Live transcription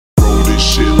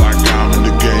shit like I'm in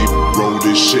the game. Roll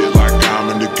this shit like I'm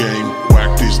in the game.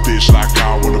 Whack this bitch like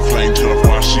I with a flame. Tell her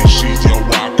why she's yo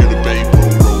walk in the bay.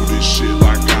 Roll this shit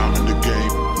like I'm in the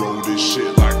game. Roll this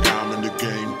shit like I'm in the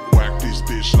game. Whack this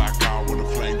bitch like I with a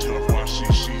flame. Tell her why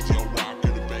she's yo walk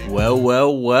in the bay.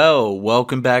 Well,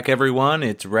 welcome back everyone.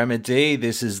 It's Remedy.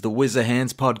 This is the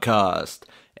TheWizzaHands podcast,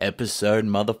 episode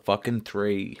motherfucking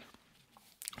 3.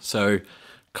 So,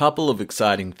 couple of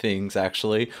exciting things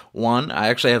actually. One, I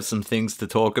actually have some things to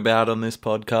talk about on this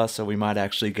podcast, so we might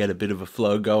actually get a bit of a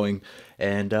flow going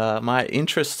and might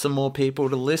interest some more people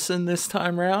to listen this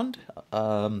time round.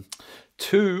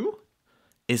 Two,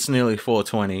 it's nearly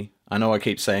 420. I know I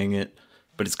keep saying it,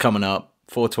 but it's coming up.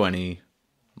 420.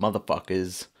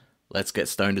 Motherfuckers. Let's get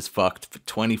stoned as fucked for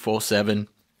 24/7.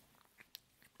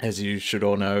 As you should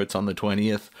all know, it's on the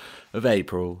 20th of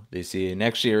April this year.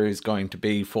 Next year is going to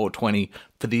be 420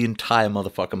 for the entire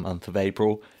motherfucking month of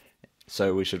April.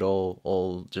 So we should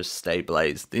all just stay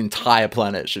blazed. The entire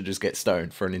planet should just get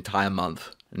stoned for an entire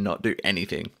month and not do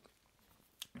anything.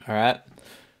 Alright?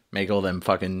 Make all them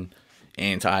fucking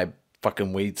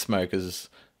anti-fucking weed smokers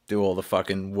do all the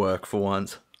fucking work for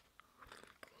once.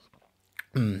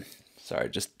 Sorry,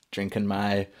 just drinking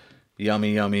my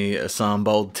yummy Assam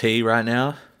bold tea right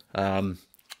now.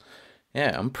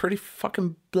 Yeah, I'm pretty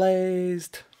fucking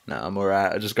blazed. No, I'm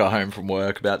alright. I just got home from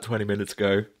work about 20 minutes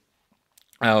ago.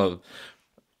 Oh,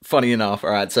 funny enough,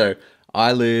 alright, so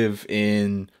I live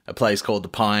in a place called The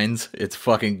Pines. It's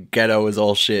fucking ghetto as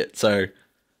all shit, so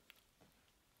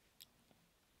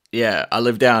yeah, I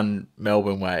live down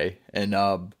Melbourne way, and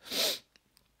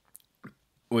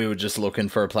we were just looking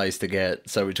for a place to get,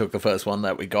 so we took the first one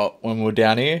that we got when we were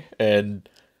down here, and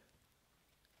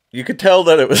you could tell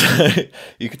that it was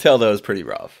you could tell that it was pretty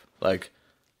rough. Like,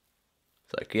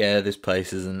 it's like, yeah, this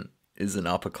place isn't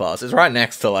upper class. It's right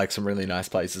next to like some really nice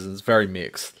places. It's very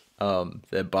mixed. They're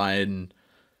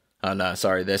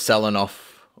selling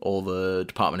off all the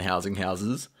department housing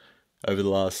houses over the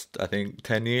last, I think,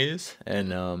 10 years,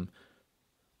 and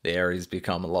the area's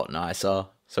become a lot nicer.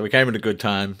 So we came at a good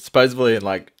time. Supposedly in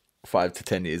like 5 to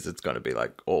 10 years, it's going to be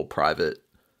like all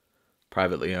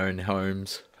privately owned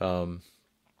homes. But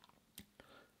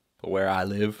where I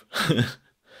live,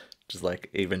 just like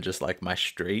my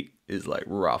street is like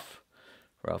rough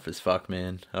as fuck,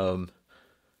 man.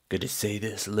 Good to see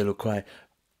this a little quiet.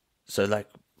 So like,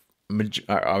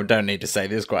 I don't need to say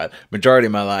this quiet. Majority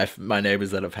of my life, my neighbors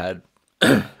that I've had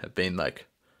have been like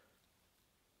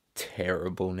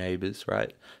terrible neighbors,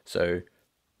 right? So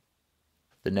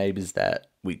the neighbors that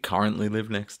we currently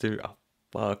live next to are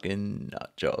fucking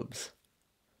nut jobs.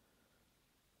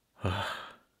 I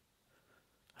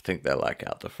think they're like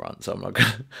out the front, so I'm not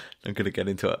gonna get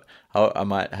into it. I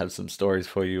might have some stories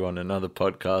for you on another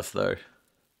podcast though.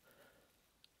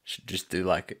 Should just do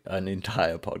like an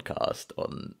entire podcast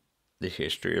on the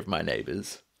history of my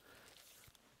neighbors.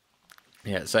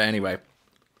 Yeah, so anyway,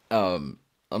 I'm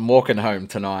walking home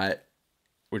tonight,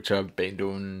 which I've been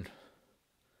doing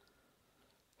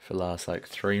for the last like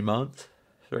 4 months.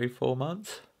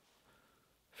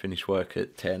 Finish work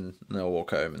at 10 and I'll walk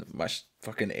home, and my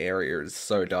fucking area is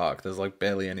so dark. There's like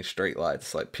barely any street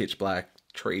lights, like pitch black,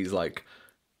 trees like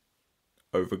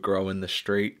overgrowing the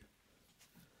street.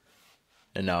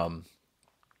 And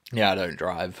yeah, I don't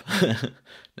drive.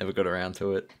 Never got around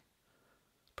to it.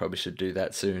 Probably should do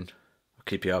that soon. I'll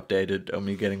keep you updated on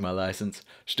me getting my license.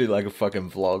 Should do like a fucking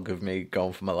vlog of me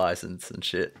going for my license and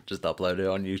shit. Just upload it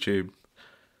on YouTube.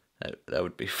 That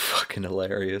would be fucking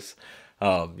hilarious.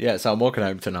 Yeah, so I'm walking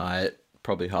home tonight,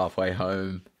 probably halfway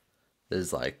home.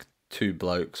 There's like 2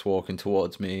 blokes walking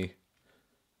towards me.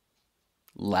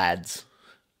 Lads,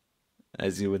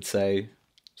 as you would say.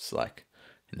 Just like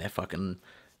in their fucking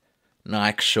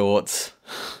Nike shorts,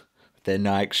 their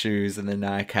Nike shoes and their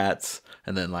Nike hats,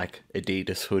 and then like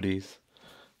Adidas hoodies.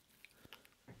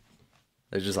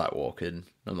 They're just like walking.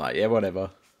 I'm like, yeah, whatever.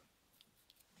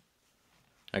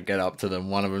 I get up to them.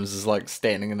 One of them's just like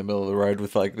standing in the middle of the road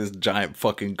with like this giant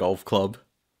fucking golf club.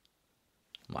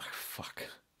 I'm like, fuck.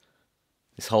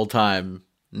 This whole time,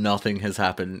 nothing has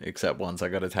happened except once I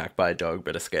got attacked by a dog,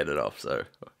 but I scared it off. So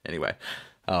anyway,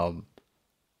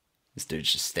 this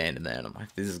dude's just standing there, and I'm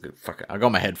like, this is good. Fuck it. I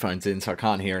got my headphones in, so I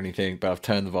can't hear anything, but I've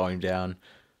turned the volume down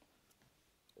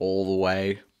all the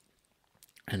way,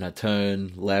 and I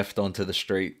turn left onto the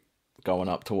street going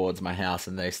up towards my house,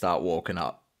 and they start walking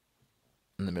up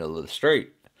in the middle of the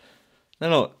street. They're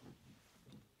not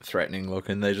threatening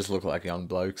looking. They just look like young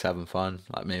blokes having fun,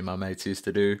 like me and my mates used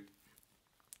to do.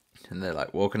 And they're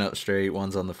like walking up the street.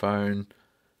 One's on the phone.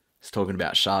 He's talking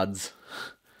about shuds.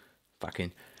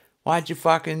 Fucking why'd you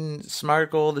fucking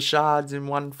smoke all the shards in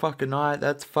one fucking night?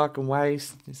 That's fucking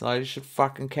waste. He's like, you should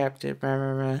fucking kept it.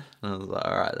 And I was like,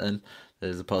 alright then.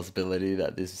 There's a possibility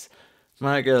that this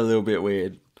might get a little bit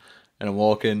weird. And I'm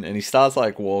walking, and he starts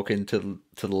like walking to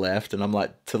the left, and I'm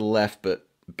like to the left but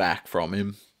back from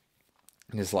him.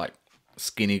 He's like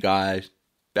skinny guy,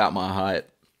 about my height,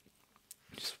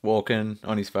 just walking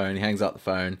on his phone. He hangs up the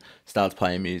phone, starts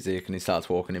playing music, and he starts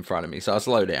walking in front of me. So I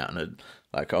slow down, and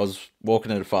like I was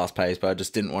walking at a fast pace, but I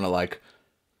just didn't want to like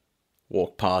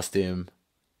walk past him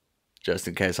just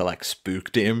in case I like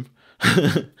spooked him.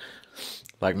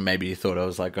 Like maybe he thought I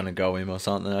was like gonna go him or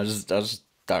something. I just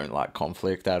don't like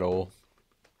conflict at all.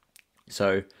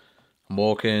 So I'm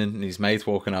walking, and his mate's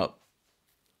walking up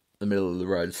the middle of the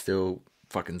road, still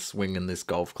fucking swinging this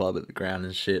golf club at the ground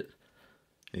and shit.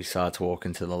 And he starts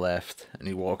walking to the left, and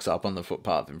he walks up on the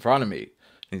footpath in front of me.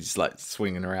 And he's like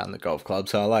swinging around the golf club.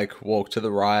 So I like walk to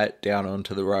the right, down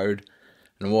onto the road,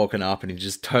 and I'm walking up, and he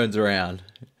just turns around,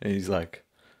 and he's like,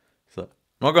 I'm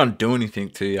not gonna do anything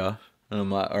to you. And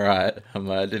I'm like, alright. I'm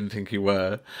like, I didn't think you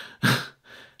were. And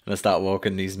I start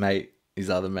walking, his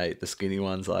other mate, the skinny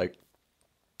one's like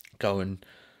going,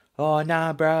 oh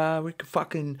nah bruh,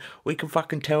 we can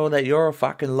fucking tell that you're a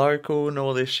fucking local and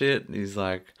all this shit. And he's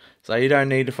like, so you don't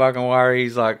need to fucking worry.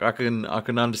 He's like, I can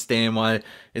understand why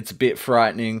it's a bit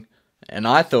frightening. And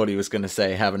I thought he was going to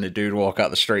say having a dude walk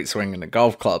up the street swinging a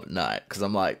golf club at night, because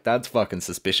I'm like, that's fucking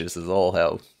suspicious as all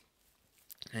hell.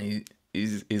 And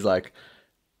he's like,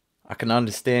 I can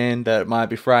understand that it might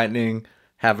be frightening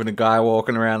having a guy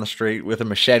walking around the street with a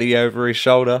machete over his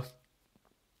shoulder.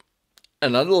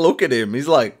 And I look at him, he's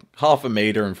like half a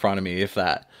meter in front of me, if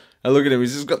that. I look at him,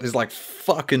 he's just got this like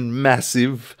fucking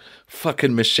massive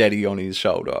fucking machete on his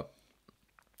shoulder.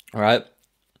 Alright?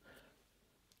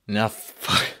 Now,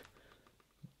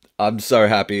 I'm so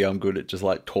happy I'm good at just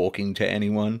like talking to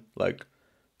anyone. Like,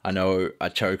 I know I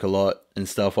choke a lot and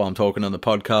stuff while I'm talking on the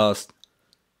podcast,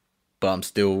 but I'm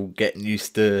still getting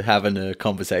used to having a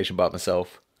conversation by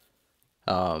myself.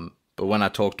 But when I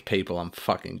talk to people, I'm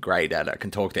fucking great at it. I can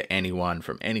talk to anyone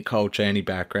from any culture, any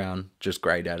background, just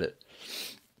great at it.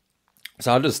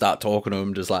 So I just start talking to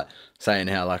them, just like saying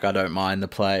how like I don't mind the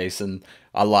place, and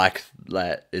I like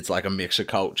that it's like a mixture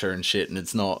culture and shit, and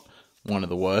it's not one of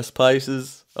the worst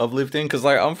places I've lived in. Because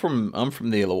like I'm from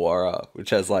the Illawarra,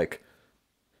 which has like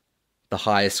the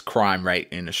highest crime rate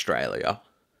in Australia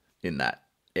in that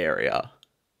area.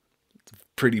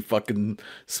 Pretty fucking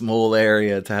small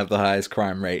area to have the highest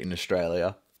crime rate in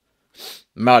Australia.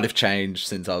 Might have changed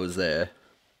since I was there,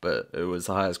 but it was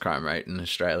the highest crime rate in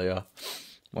Australia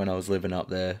when I was living up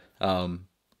there. From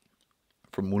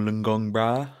Wollongong,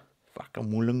 brah.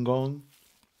 Fucking Wollongong.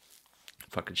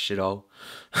 Fucking shithole.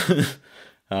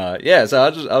 Yeah,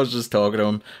 so I was just talking to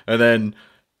him, and then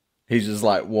he just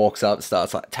like walks up,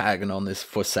 starts like tagging on this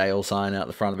for sale sign out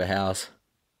the front of a house.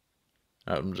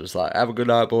 I'm just like, have a good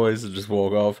night, boys, and just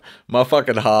walk off. My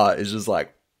fucking heart is just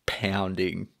like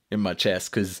pounding in my chest,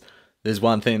 because there's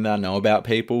one thing that I know about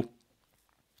people.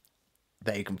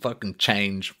 They can fucking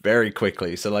change very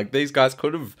quickly. So like these guys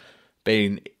could have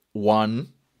been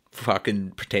one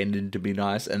fucking pretending to be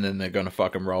nice, and then they're gonna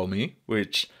fucking roll me,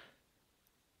 which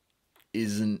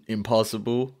isn't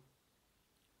impossible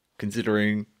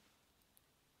considering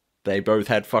they both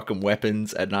had fucking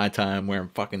weapons at nighttime, wearing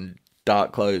fucking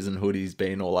dark clothes and hoodies,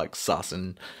 being all like sus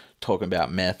and talking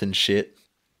about meth and shit.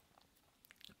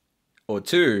 Or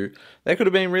two, they could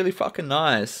have been really fucking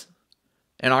nice,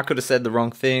 and I could have said the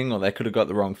wrong thing, or they could have got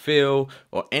the wrong feel,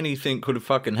 or anything could have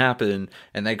fucking happened,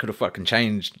 and they could have fucking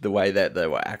changed the way that they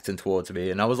were acting towards me.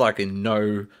 And I was like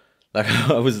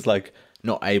I was like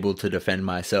not able to defend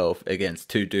myself against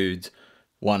two dudes,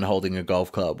 one holding a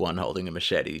golf club, one holding a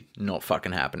machete. Not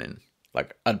fucking happening.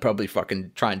 Like, I'd probably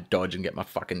fucking try and dodge and get my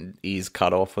fucking ears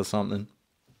cut off or something.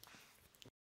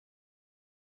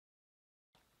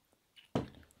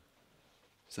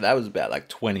 So that was about like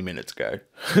 20 minutes ago.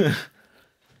 That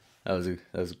was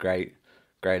a great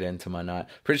end to my night.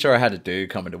 Pretty sure I had a dude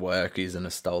coming to work using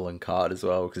a stolen card as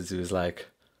well, because he was like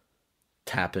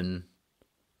tapping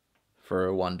for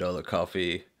a $1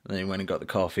 coffee. And then he went and got the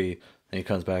coffee. And he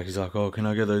comes back, he's like, oh, can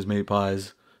I get those meat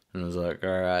pies? And I was like,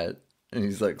 alright. And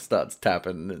he's like, starts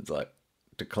tapping, and it's like,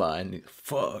 decline.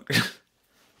 Fuck.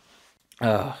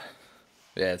 Oh,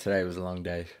 yeah, today was a long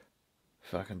day.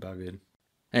 Fucking buggered.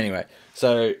 Anyway,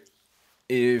 so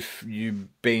if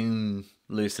you've been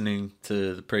listening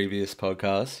to the previous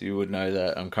podcast, you would know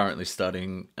that I'm currently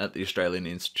studying at the Australian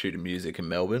Institute of Music in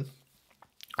Melbourne.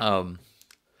 And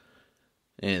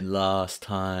last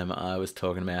time I was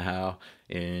talking about how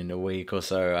in a week or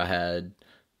so I had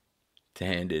to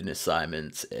hand in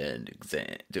assignments and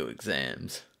do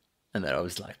exams, and that I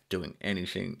was like doing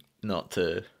anything not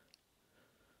to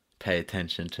pay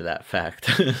attention to that fact.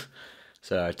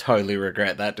 So I totally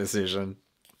regret that decision.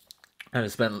 I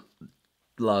spent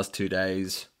the last 2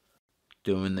 days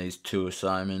doing these 2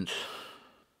 assignments.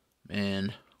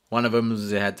 Man, one of them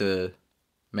was I had to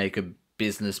make a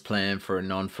business plan for a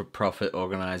non-for-profit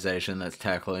organisation that's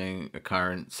tackling a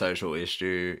current social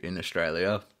issue in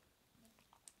Australia.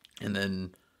 And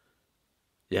then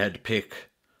you had to pick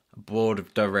a board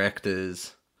of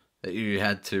directors that you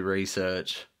had to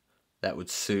research that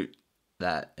would suit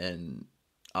that and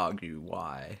argue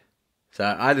why.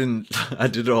 So I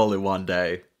did it all in one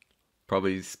day.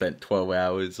 Probably spent 12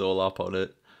 hours all up on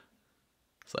it.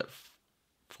 It's like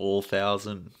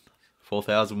 4,000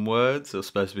 words. It was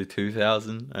supposed to be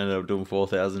 2,000. I ended up doing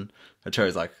 4,000. I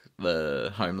chose like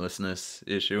the homelessness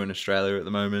issue in Australia at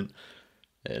the moment.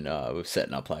 And we're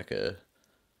setting up like a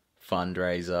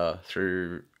fundraiser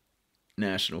through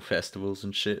national festivals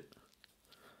and shit.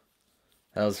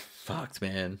 That was fucked,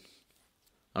 man.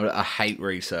 I hate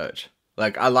research.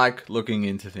 Like, I like looking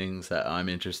into things that I'm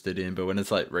interested in, but when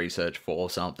it's like research for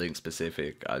something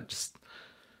specific, I just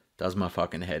does my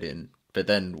fucking head in. But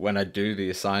then when I do the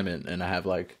assignment and I have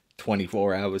like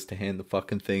 24 hours to hand the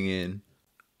fucking thing in,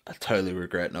 I totally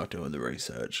regret not doing the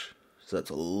research. So that's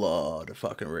a lot of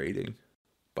fucking reading.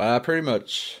 But I pretty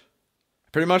much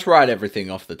write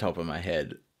everything off the top of my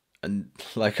head. And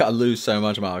like I lose so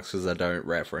much marks because I don't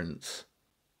reference.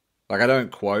 Like I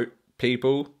don't quote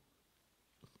people,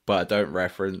 but I don't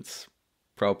reference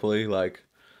properly. Like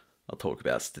I'll talk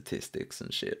about statistics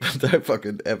and shit, but don't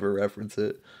fucking ever reference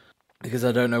it. Because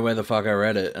I don't know where the fuck I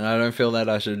read it. And I don't feel that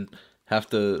I should have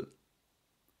to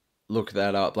look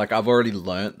that up. Like I've already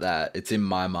learnt that. It's in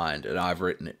my mind and I've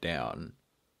written it down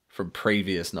from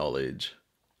previous knowledge.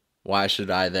 Why should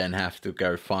I then have to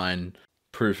go find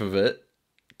proof of it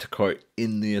to quote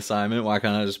in the assignment? Why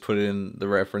can't I just put it in the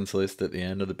reference list at the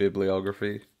end of the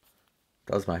bibliography?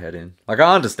 Does my head in. Like,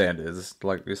 I understand it. It's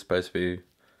like you're supposed to be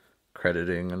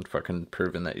crediting and fucking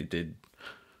proving that you did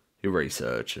your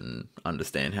research and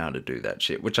understand how to do that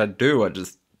shit. Which I do, I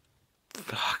just...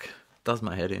 Fuck. Does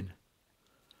my head in.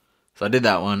 So I did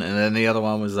that one, and then the other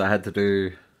one was I had to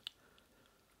do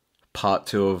part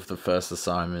 2 of the first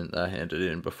assignment that I handed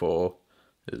in before.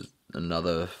 There's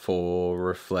another 4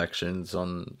 reflections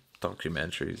on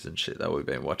documentaries and shit that we've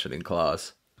been watching in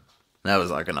class. That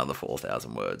was like another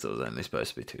 4,000 words. It was only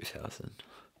supposed to be 2,000.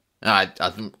 I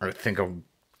think I'm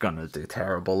gonna do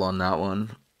terrible on that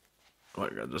one.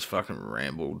 Like, I just fucking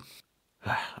rambled.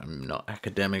 I'm not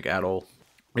academic at all.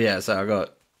 Yeah, so I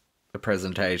got a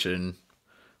presentation,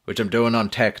 which I'm doing on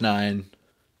Tech9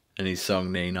 and his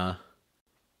song Nina.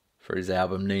 For his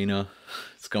album Nina.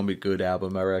 It's gonna be a good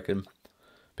album, I reckon.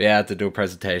 But yeah, I had to do a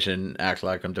presentation, act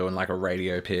like I'm doing like a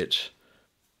radio pitch.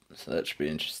 So that should be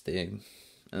interesting.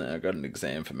 And then I got an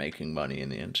exam for making money in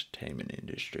the entertainment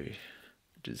industry,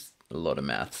 which is a lot of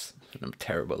maths, and I'm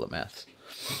terrible at maths.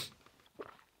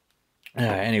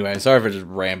 Anyway, sorry for just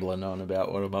rambling on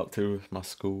about what I'm up to with my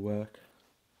schoolwork.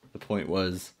 The point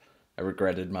was, I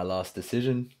regretted my last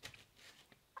decision,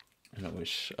 and I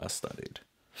wish I studied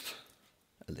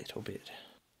a little bit.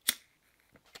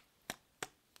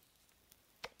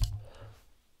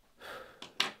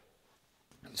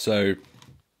 So,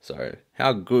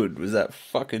 how good was that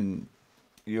fucking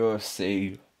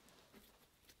UFC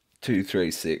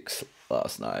 236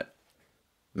 last night?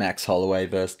 Max Holloway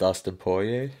versus Dustin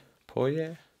Poirier.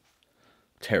 Poirier?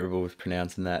 Terrible with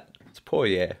pronouncing that. It's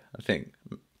Poirier, I think.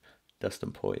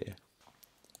 Dustin Poirier.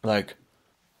 Like,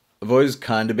 I've always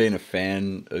kind of been a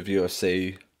fan of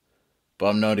UFC, but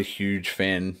I'm not a huge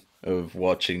fan of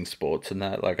watching sports and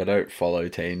that. Like, I don't follow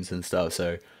teams and stuff,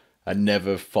 so I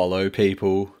never follow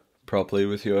people properly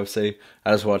with UFC.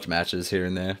 I just watch matches here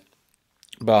and there.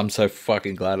 But I'm so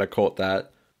fucking glad I caught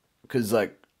that. Because,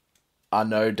 like, I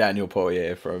know Daniel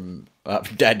Poirier from...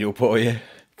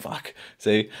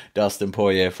 Dustin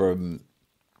Poirier from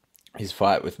his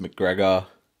fight with McGregor.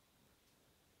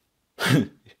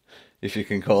 If you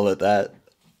can call it that.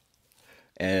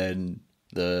 And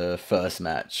the first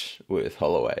match with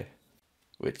Holloway.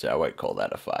 Which I won't call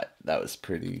that a fight. That was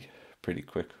pretty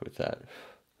quick with that.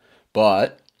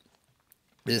 But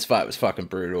this fight was fucking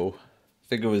brutal. I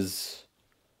think it was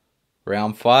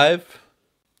round 5.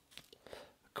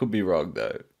 Could be wrong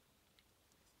though.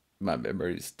 My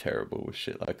memory is terrible with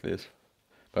shit like this.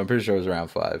 But I'm pretty sure it was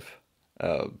round 5.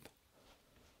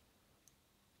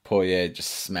 Poirier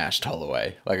just smashed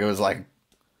Holloway. Like, it was like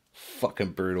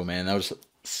fucking brutal, man. That was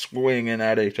swinging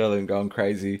at each other and going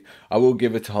crazy. I will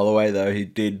give it to Holloway though. He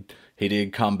did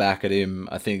come back at him,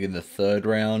 I think, in the third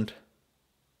round.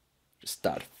 Just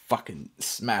started fucking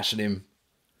smashing him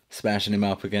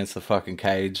up against the fucking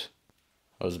cage.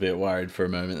 I was a bit worried for a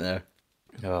moment there.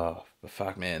 Oh, but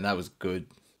fuck, man, that was good.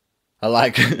 I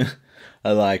like at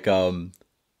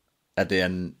the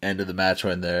end of the match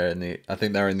when they're I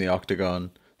think they're in the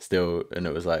octagon still, and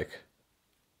it was like,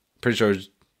 pretty sure it was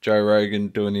Joe Rogan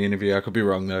doing the interview. I could be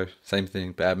wrong though. Same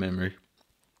thing, bad memory.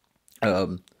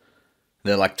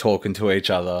 They're like talking to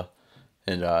each other,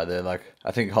 and they're like,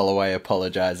 I think Holloway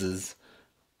apologizes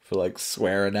for like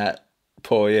swearing at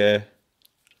Poirier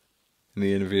in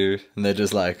the interview, and they're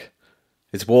just like,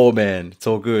 it's war, man, it's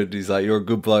all good. He's like, you're a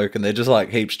good bloke, and they're just like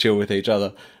heaps chill with each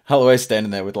other. Holloway's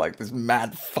standing there with like this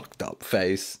mad fucked up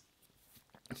face.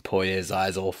 Poirier's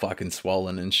eyes all fucking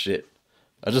swollen and shit.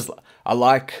 I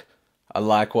like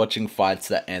watching fights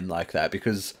that end like that,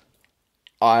 because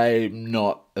I'm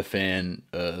not a fan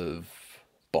of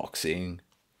boxing,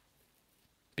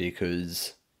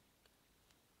 because,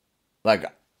 like,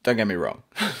 don't get me wrong,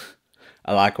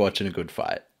 I like watching a good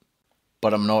fight,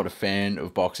 but I'm not a fan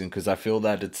of boxing because I feel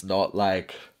that it's not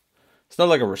like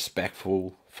a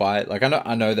respectful fight. Like,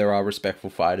 I know there are respectful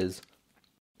fighters,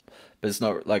 but it's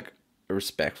not like a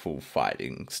respectful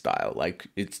fighting style. Like,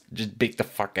 it's just beat the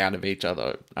fuck out of each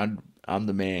other. I'm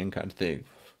the man kind of thing.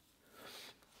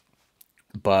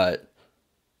 But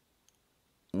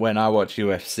when I watch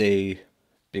UFC,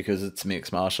 because it's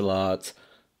mixed martial arts,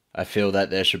 I feel that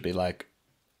there should be like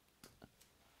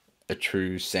a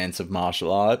true sense of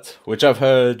martial arts, which I've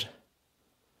heard.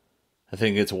 I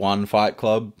think it's One Fight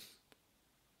Club.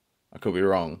 I could be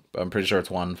wrong, but I'm pretty sure it's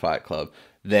One Fight Club.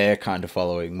 They're kind of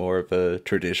following more of a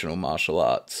traditional martial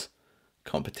arts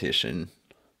competition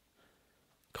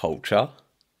culture,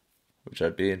 which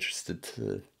I'd be interested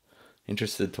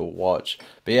to watch.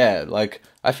 But yeah, like,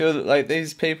 I feel that like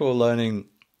these people are learning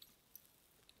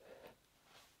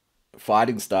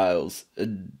fighting styles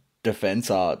and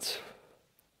defense arts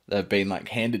that have been like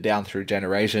handed down through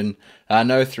generation. I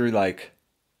know through like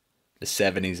the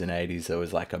 70s and 80s there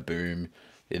was like a boom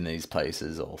in these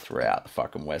places all throughout the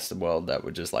fucking Western world that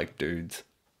were just like dudes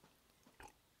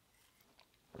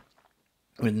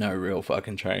with no real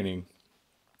fucking training,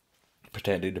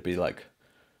 pretending to be like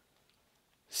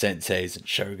senseis and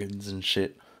shoguns and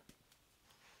shit.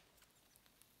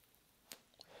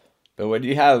 But when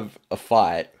you have a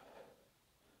fight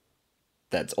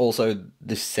that's also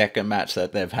the second match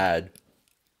that they've had,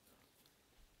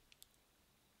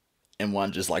 and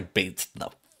one just like beats the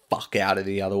fuck out of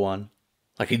the other one,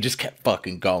 like he just kept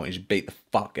fucking going, he just beat the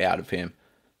fuck out of him,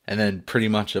 and then pretty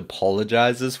much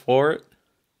apologizes for it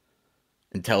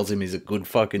and tells him he's a good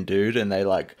fucking dude, and they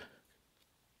like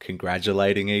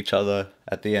congratulating each other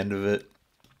at the end of it,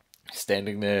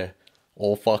 standing there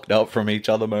all fucked up from each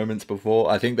other moments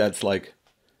before. I think that's like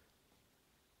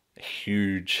a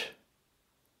huge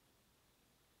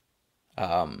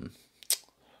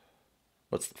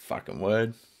what's the fucking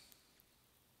word?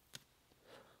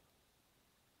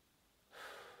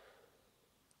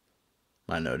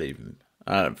 I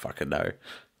don't fucking know.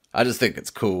 I just think it's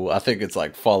cool. I think it's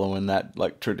like following that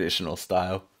like traditional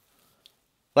style.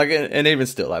 Like, and even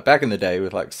still, like back in the day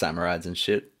with like samurais and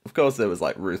shit, of course there was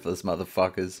like ruthless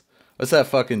motherfuckers. What's that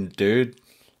fucking dude?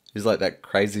 He's like that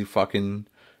crazy fucking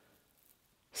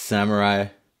samurai.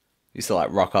 Used to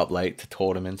like rock up late to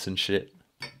tournaments and shit.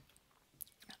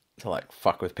 To like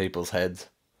fuck with people's heads.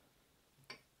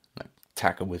 Like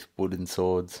attack them with wooden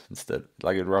swords instead.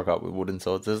 Like he'd rock up with wooden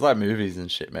swords. There's like movies and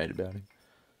shit made about him.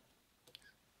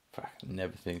 Fuck,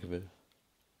 never think of it.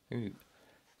 I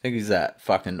think he's that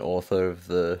fucking author of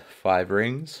the Five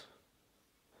Rings.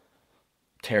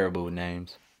 Terrible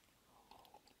names.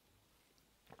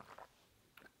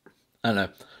 I don't know.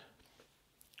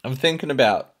 I'm thinking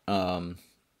about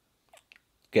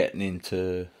getting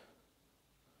into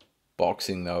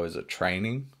boxing though as a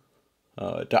training.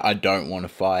 I don't want to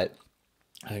fight.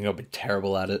 I think I'll be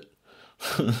terrible at it.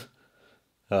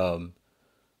 But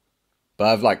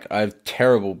I have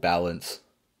terrible balance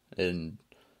and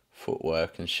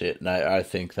footwork and shit, and I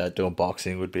think that doing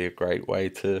boxing would be a great way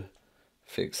to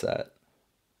fix that.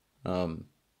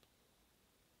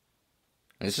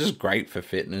 It's just great for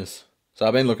fitness. So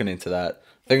I've been looking into that.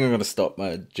 I think I'm going to stop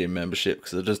my gym membership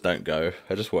because I just don't go.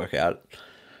 I just work out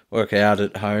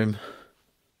at home.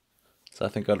 So I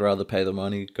think I'd rather pay the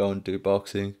money, go and do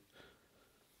boxing.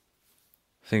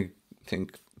 Think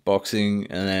boxing,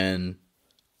 and then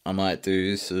I might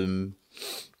do some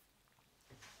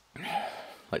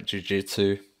like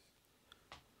jiu-jitsu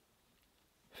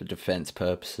for defense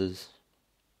purposes.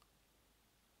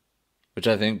 Which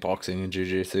I think boxing and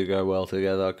jiu-jitsu go well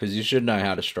together, because you should know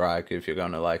how to strike if you're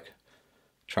going to, like,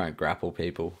 try and grapple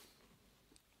people.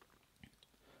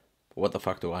 But what the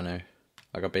fuck do I know?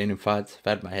 Like, I've been in fights, I've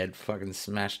had my head fucking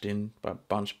smashed in by a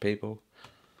bunch of people.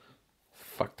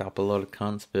 Fucked up a lot of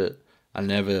cunts, but I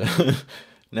never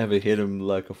never hit him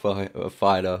like a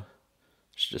fighter.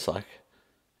 It's just like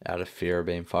out of fear of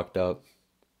being fucked up.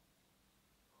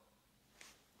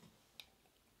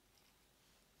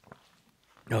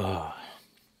 Oh,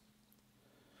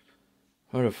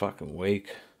 what a fucking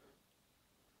week.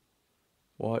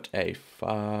 What a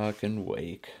fucking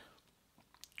week.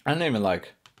 I don't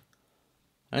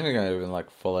think I even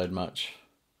like followed much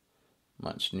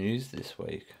news this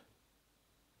week.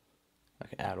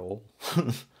 Like at all.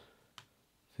 I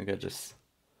think I just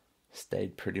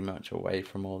stayed pretty much away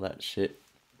from all that shit.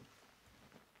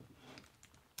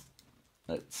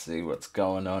 Let's see what's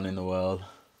going on in the world.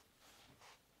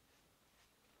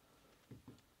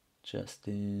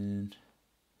 Justin.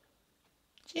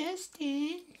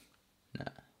 Nah.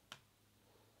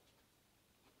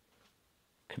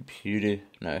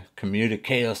 Commuter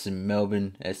chaos in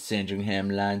Melbourne as Sandringham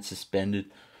line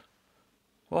suspended.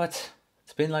 What?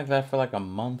 It's been like that for like a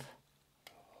month.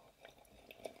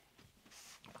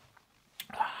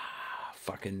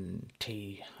 Fucking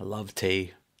tea. I love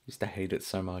tea. Used to hate it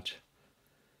so much.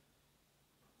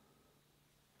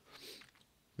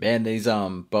 Man, these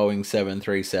Boeing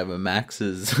 737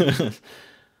 Maxes.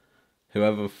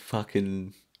 Whoever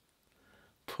fucking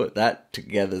put that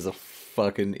together is a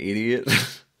fucking idiot.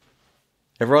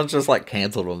 Everyone's just like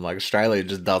cancelled them. Like Australia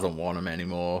just doesn't want them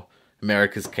anymore.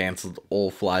 America's cancelled all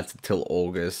flights until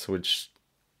August, which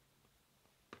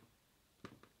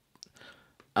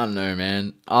I don't know,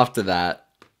 man. After that,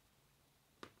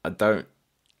 I don't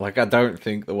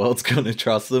think the world's gonna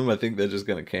trust them. I think they're just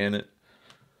gonna can it.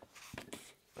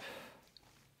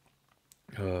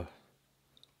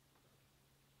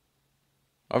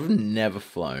 I've never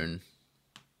flown.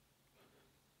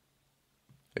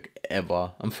 Like,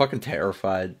 ever. I'm fucking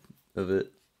terrified of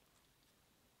it.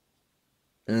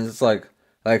 And it's like,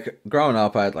 growing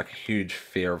up, I had, like, a huge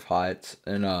fear of heights.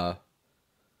 And, I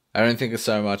don't think it's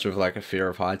so much of, like, a fear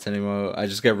of heights anymore. I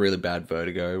just get really bad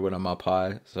vertigo when I'm up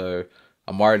high. So,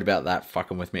 I'm worried about that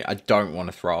fucking with me. I don't want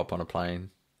to throw up on a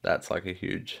plane. That's, like, a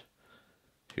huge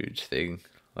thing.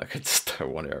 Like, I just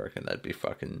don't want to. I reckon that'd be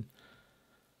fucking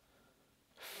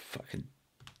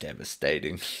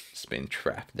devastating. Just being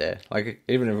trapped there. Like,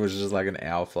 even if it was just like an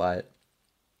hour flight.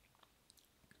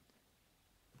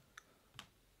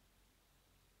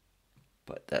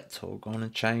 But that's all gonna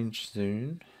change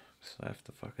soon. So I have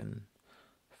to fucking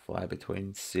fly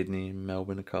between Sydney and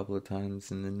Melbourne a couple of times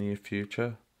in the near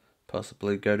future.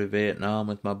 Possibly go to Vietnam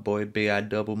with my boy B.I.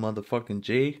 double motherfucking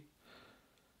G.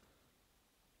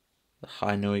 The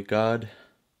Hanoi God.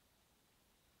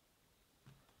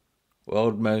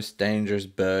 World most dangerous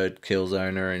bird kills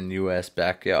owner in US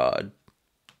backyard.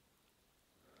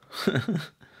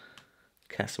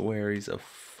 Cassowaries are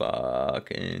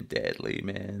fucking deadly,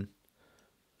 man.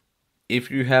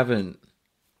 If you haven't,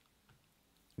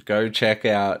 go check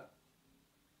out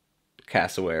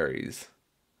cassowaries.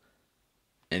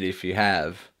 And if you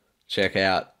have, check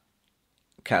out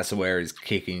cassowaries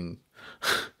kicking.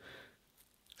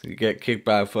 You get kicked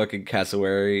by a fucking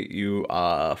cassowary, you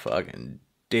are fucking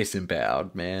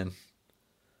disemboweled, man.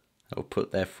 They'll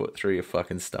put their foot through your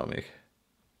fucking stomach.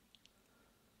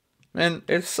 Man,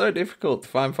 it's so difficult to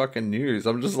find fucking news.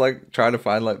 I'm just like trying to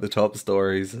find like the top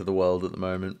stories of the world at the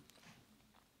moment.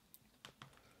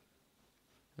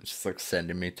 It's just like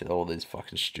sending me to all this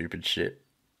fucking stupid shit.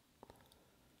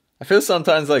 I feel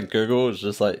sometimes like Google is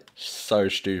just like so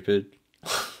stupid.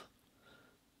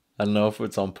 I don't know if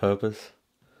it's on purpose.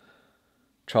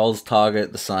 Trolls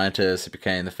target the scientist who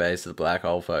became the face of the black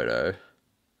hole photo.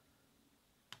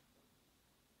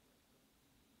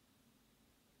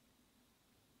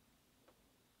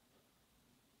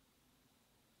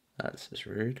 That's just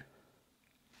rude.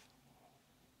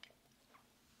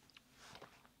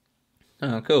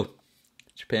 Oh, cool.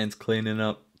 Japan's cleaning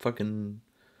up fucking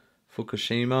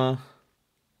Fukushima.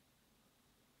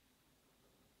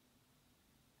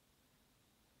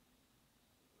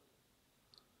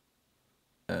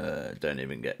 Don't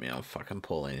even get me on fucking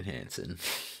Pauline Hanson.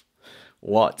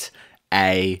 What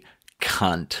a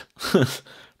cunt.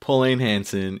 Pauline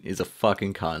Hanson is a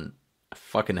fucking cunt. I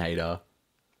fucking hate her.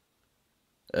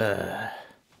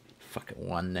 Fucking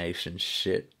One Nation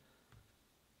shit.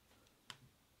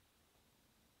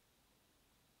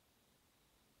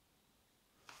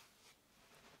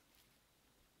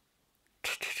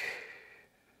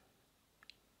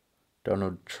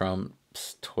 Donald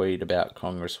Trump's tweet about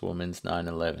Congresswoman's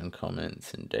 9/11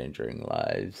 comments endangering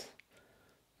lives.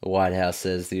 The White House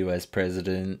says the US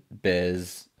president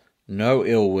bears no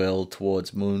ill will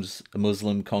towards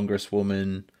Muslim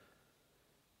Congresswoman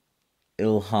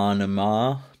Ilhan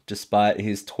Omar, despite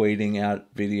his tweeting out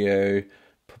video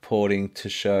purporting to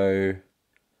show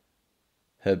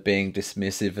her being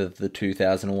dismissive of the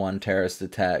 2001 terrorist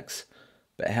attacks,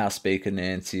 but House Speaker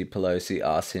Nancy Pelosi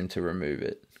asked him to remove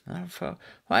it.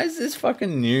 Why is this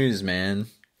fucking news, man?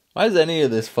 Why is any of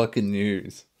this fucking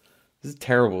news? This is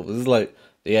terrible. This is like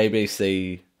the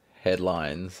ABC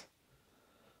headlines.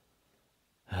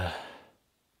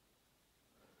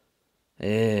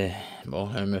 Yeah, more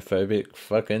homophobic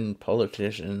fucking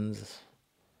politicians.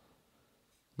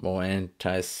 More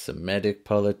anti-Semitic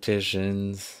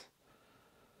politicians.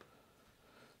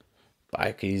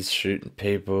 Bikies shooting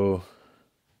people.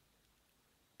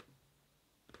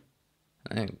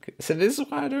 So this is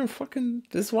why I don't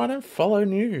follow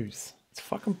news. It's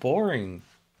fucking boring.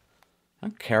 I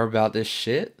don't care about this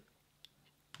shit.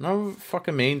 None of it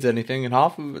fucking means anything, and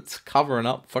half of it's covering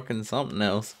up fucking something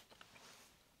else.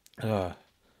 Ugh.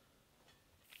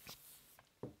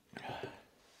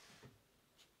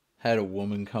 Had a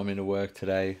woman come into work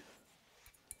today.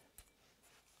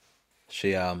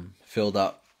 She filled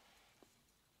up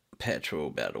petrol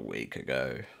about a week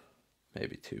ago,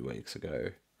 maybe 2 weeks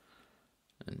ago,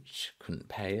 and she couldn't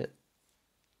pay it.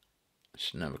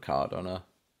 She didn't have a card on her.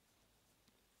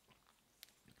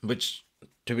 Which,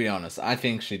 to be honest, I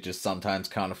think she just sometimes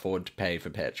can't afford to pay for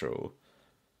petrol.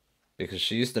 Because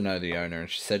she used to know the owner and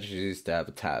she said she used to have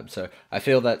a tab. So I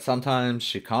feel that sometimes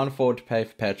she can't afford to pay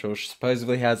for petrol. She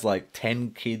supposedly has like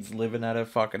 10 kids living at her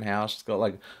fucking house. She's got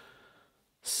like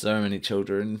so many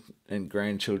children and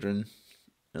grandchildren.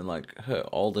 And like her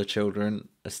older children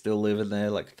are still living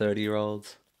there, like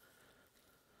 30-year-olds.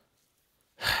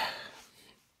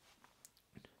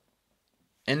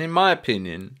 And in my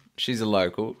opinion, she's a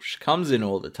local. She comes in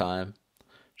all the time.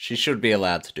 She should be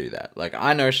allowed to do that. Like,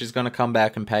 I know she's going to come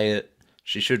back and pay it.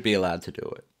 She should be allowed to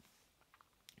do it.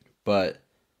 But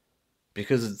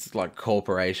because it's like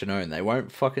corporation owned, they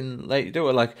won't fucking let you do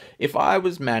it. Like, if I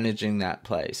was managing that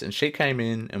place and she came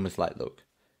in and was like, look,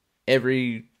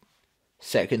 every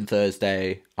second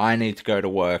Thursday, I need to go to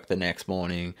work the next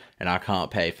morning and I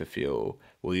can't pay for fuel.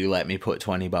 Will you let me put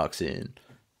 $20 in?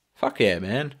 Fuck yeah,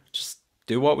 man. Just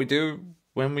do what we do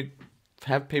when we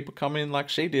have people come in like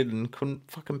she did and couldn't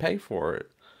fucking pay for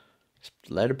it. Just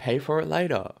let her pay for it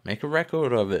later. Make a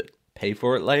record of it. Pay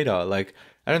for it later. Like,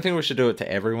 I don't think we should do it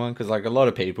to everyone, because like a lot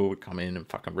of people would come in and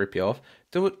fucking rip you off.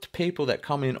 Do it to people that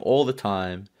come in all the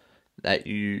time, that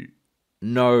you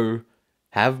know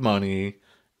have money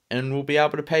and will be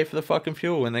able to pay for the fucking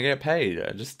fuel when they get paid.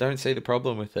 I just don't see the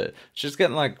problem with it. She's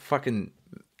getting like fucking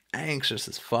anxious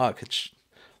as fuck.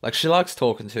 Like, she likes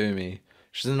talking to me.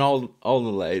 She's an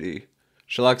older lady.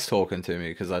 She likes talking to me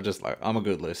because I'm a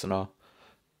good listener.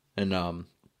 And,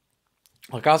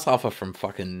 like, I suffer from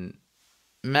fucking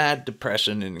mad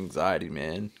depression and anxiety,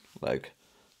 man. Like,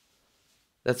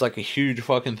 that's like a huge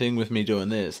fucking thing with me doing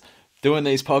this. Doing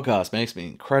these podcasts makes me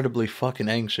incredibly fucking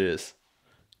anxious.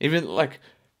 Even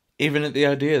at the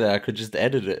idea that I could just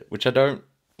edit it, which I don't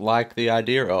like the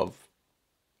idea of.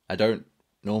 I don't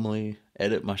normally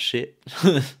edit my shit.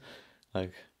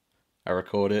 Like, I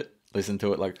record it, listen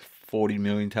to it like 40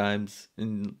 million times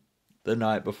in the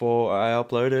night before I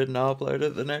upload it, and I upload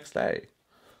it the next day.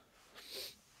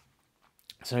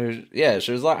 So, yeah,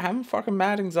 she was like having fucking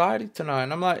mad anxiety tonight,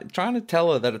 and I'm like trying to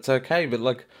tell her that it's okay, but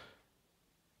like,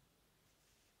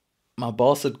 my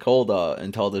boss had called her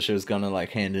and told her she was gonna like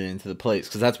hand it into the police,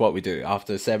 because that's what we do.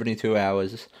 After 72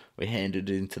 hours, we hand it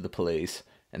into the police,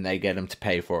 and they get them to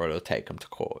pay for it or take them to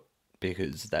court,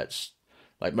 because that's,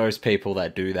 like, most people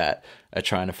that do that are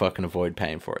trying to fucking avoid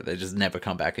paying for it. They just never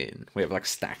come back in. We have like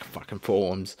stack of fucking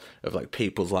forms of like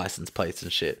people's license plates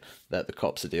and shit that the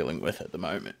cops are dealing with at the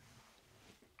moment.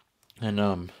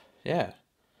 And yeah,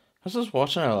 I was just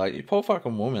watching her like, you poor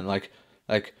fucking woman. Like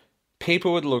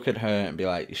people would look at her and be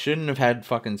like, you shouldn't have had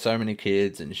fucking so many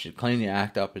kids and you should clean your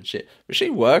act up and shit. But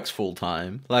she works full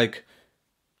time. Like,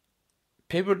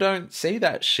 people don't see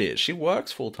that shit. She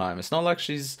works full time. It's not like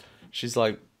she's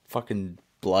like fucking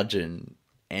bludgeon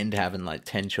and having like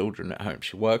 10 children at home.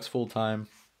 She works full time,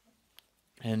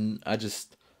 and I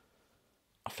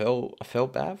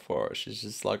felt bad for her. She's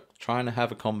just like trying to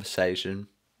have a conversation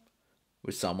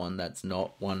with someone that's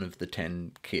not one of the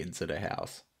 10 kids at her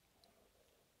house,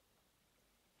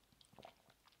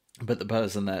 but the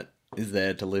person that is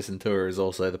there to listen to her is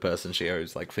also the person she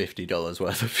owes like $50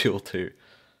 worth of fuel to.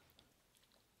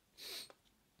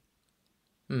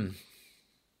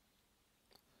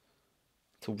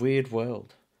 It's a weird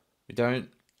world. We don't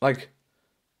like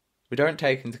we don't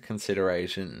take into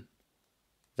consideration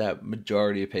that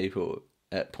majority of people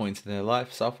at points in their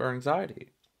life suffer anxiety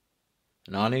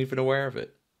and aren't even aware of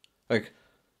it. Like,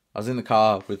 I was in the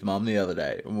car with Mum the other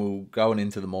day and we were going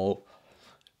into the mall.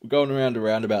 We're going around a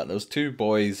roundabout and there was two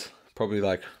boys, probably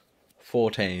like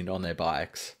 14, on their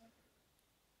bikes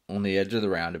on the edge of the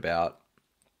roundabout,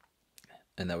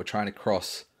 and they were trying to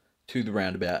cross to the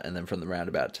roundabout and then from the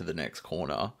roundabout to the next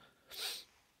corner.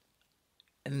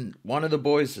 And one of the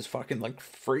boys just fucking like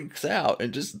freaks out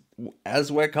and just,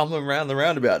 as we're coming around the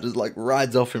roundabout, just like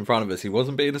rides off in front of us. He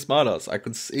wasn't being a smartass. I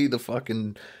could see the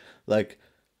fucking like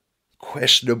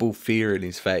questionable fear in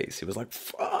his face. He was like,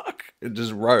 fuck, and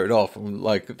just rode off. And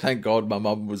like, thank God my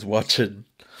mum was watching.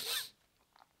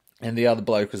 And the other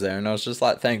bloke was there, and I was just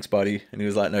like, thanks, buddy. And he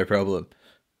was like, no problem.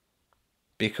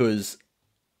 Because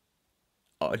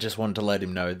I just wanted to let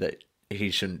him know that he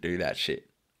shouldn't do that shit.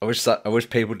 I wish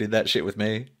people did that shit with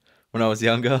me when I was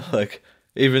younger. Like,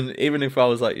 even if I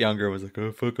was like younger, I was like,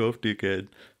 oh, fuck off, dickhead.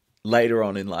 Later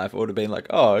on in life, I would have been like,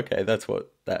 oh, okay, that's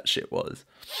what that shit was.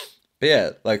 But yeah,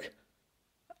 like,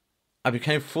 I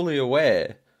became fully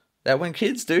aware that when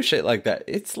kids do shit like that,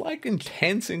 it's like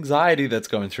intense anxiety that's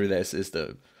going through their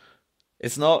system.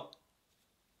 It's not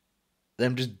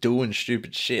them just doing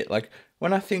stupid shit. Like,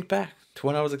 when I think back to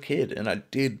when I was a kid and I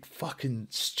did fucking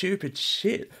stupid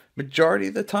shit, majority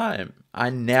of the time, I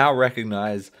now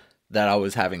recognize that I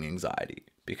was having anxiety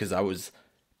because I was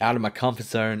out of my comfort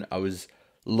zone. I was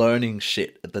learning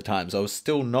shit at the time. So I was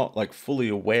still not like fully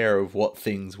aware of what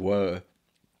things were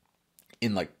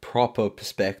in like proper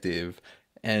perspective.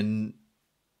 And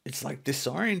it's like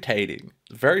disorientating,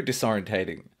 very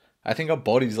disorientating. I think our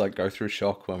bodies like go through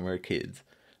shock when we're kids.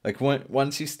 Like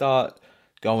once you start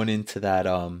going into that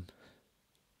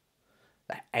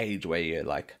that age where you're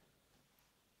like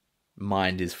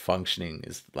mind is functioning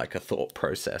as like a thought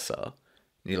processor,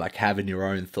 you're like having your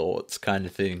own thoughts kind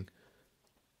of thing.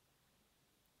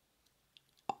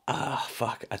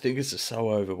 Fuck, I think it's just so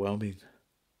overwhelming.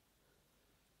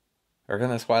 I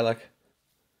reckon that's why like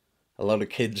a lot of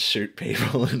kids shoot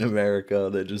people in America.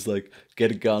 They just like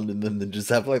get a gun and then they just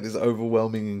have like this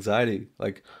overwhelming anxiety.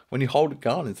 Like when you hold a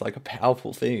gun, it's like a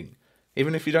powerful thing.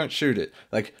 Even if you don't shoot it,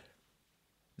 like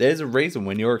there's a reason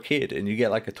when you're a kid and you get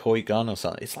like a toy gun or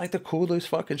something, it's like the coolest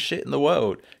fucking shit in the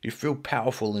world. You feel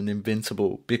powerful and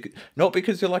invincible. Not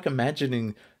because you're like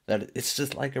imagining that, it's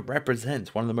just like it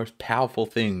represents one of the most powerful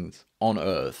things on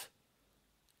earth.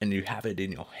 And you have it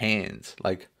in your hands.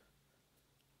 Like,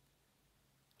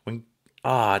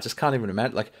 I just can't even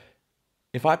imagine. Like,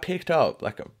 if I picked up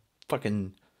like a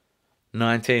fucking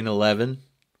 1911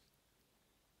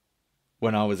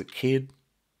 when I was a kid,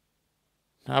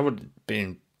 I would have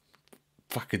been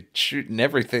fucking shooting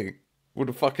everything. Would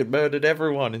have fucking murdered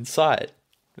everyone in sight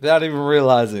without even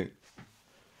realizing.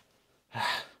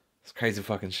 It's crazy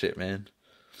fucking shit, man.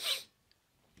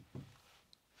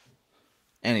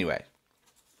 Anyway,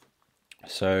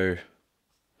 so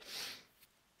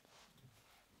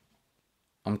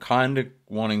I'm kind of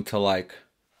wanting to like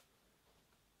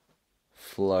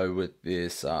flow with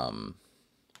this kind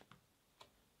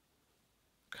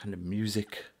of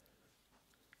music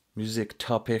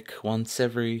topic once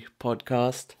every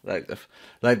podcast. Like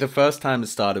the first time it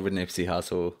started with Nipsey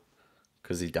Hussle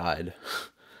because he died.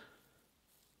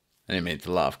 I didn't mean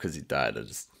to laugh because he died. I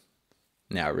just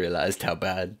now realized how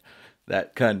bad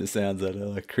that kind of sounds, that I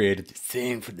like created this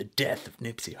thing for the death of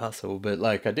Nipsey Hussle. But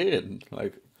like I did.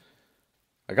 Like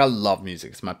I love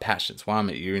music. It's my passion. It's why I'm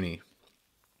at uni.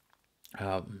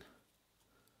 So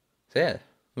yeah,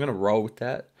 I'm gonna roll with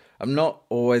that. I'm not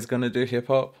always gonna do hip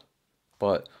hop,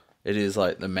 but it is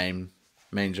like the main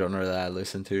genre that I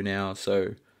listen to now.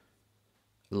 So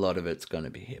a lot of it's gonna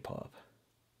be hip hop.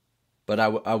 But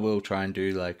I will try and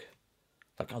do like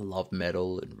I love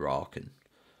metal and rock and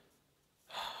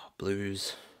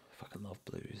blues. I fucking love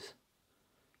blues.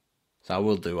 So I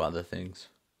will do other things.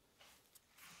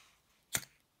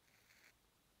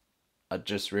 I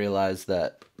just realised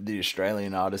that the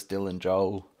Australian artist Dylan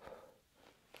Joel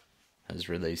has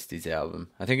released his album.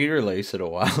 I think he released it a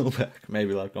while back,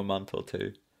 maybe like a month or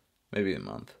two. Maybe a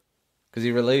month. Because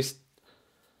he released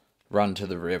Run to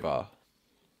the River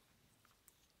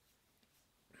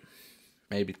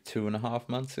maybe 2.5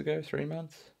 months ago, 3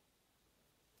 months.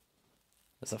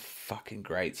 That's a fucking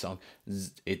great song.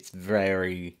 It's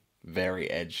very,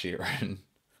 very Ed Sheeran.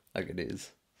 Like it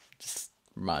is. Just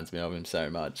reminds me of him so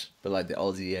much. But like the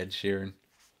Aussie Ed Sheeran.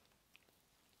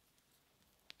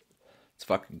 It's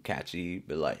fucking catchy,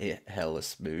 but like hella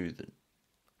smooth and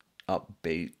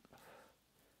upbeat.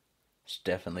 Just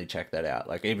definitely check that out.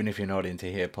 Like even if you're not into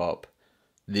hip hop,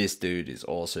 this dude is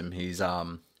awesome. He's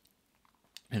an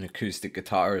acoustic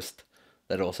guitarist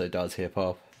that also does hip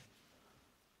hop.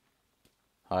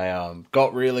 I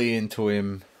got really into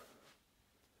him.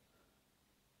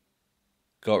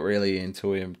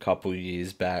 A couple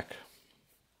years back.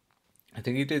 I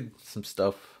think he did some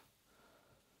stuff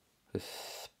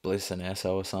with Bliss and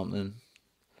Esso or something.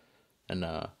 And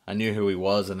I knew who he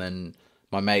was, and then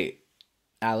my mate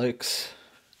Alex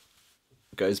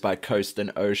goes by Coast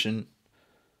and Ocean.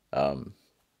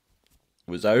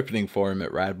 Was opening for him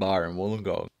at Rad Bar in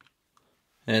Wollongong.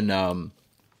 And I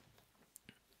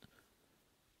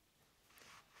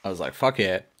was like, fuck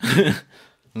yeah.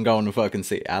 I'm going to fucking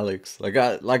see Alex.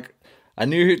 I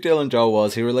knew who Dylan Joel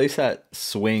was. He released that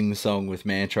swing song with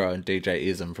Mantra and DJ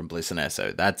Ism from Bliss and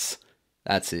Esso. That's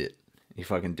it. He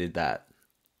fucking did that.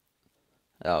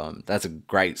 That's a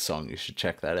great song. You should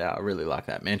check that out. I really like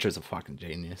that. Mantra's a fucking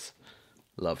genius.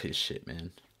 Love his shit,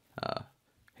 man.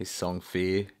 His song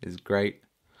Fear is great.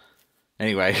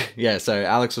 Anyway, yeah, so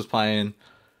Alex was playing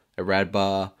at Rad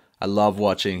Bar. I love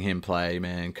watching him play,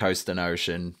 man. Coast and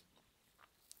Ocean.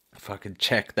 Fucking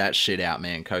check that shit out,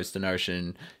 man. Coast and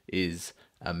Ocean is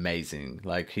amazing.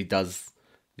 Like, he does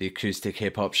the acoustic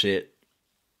hip hop shit,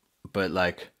 but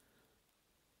like,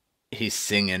 he's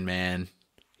singing, man.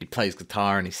 He plays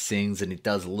guitar and he sings and he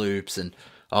does loops, and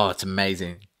oh, it's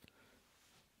amazing.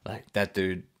 Like, that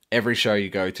dude, every show you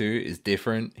go to is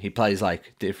different. He plays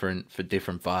like different for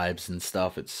different vibes and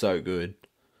stuff. It's so good.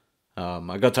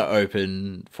 I got to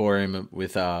open for him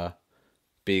with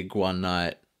Big one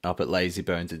night up at Lazy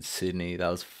Bones in Sydney. That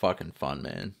was fucking fun,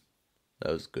 man.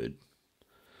 That was good.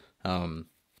 But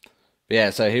yeah,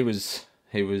 so he was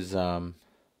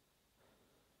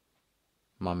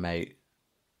my mate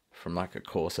from like a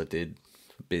course I did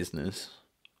for business.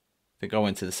 I think I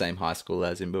went to the same high school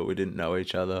as him, but we didn't know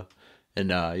each other. And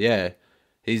yeah,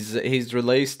 he's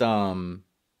released 2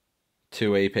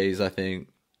 EPs, I think.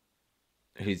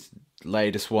 His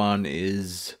latest one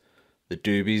is the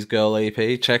Doobies Girl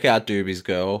EP. Check out Doobies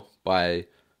Girl by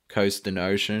Coast and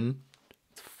Ocean.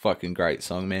 It's a fucking great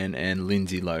song, man. And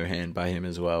Lindsay Lohan by him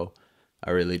as well.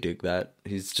 I really dig that.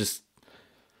 It's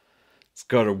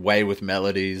got a way with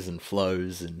melodies and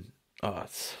flows, and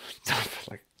it's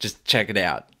like, just check it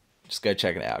out. Just go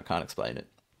check it out. Can't explain it.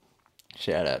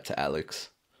 Shout out to Alex.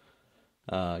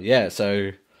 Yeah,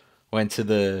 so went to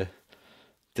the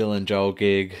Dylan Joel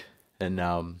gig, and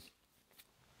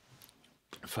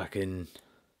fucking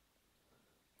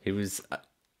he was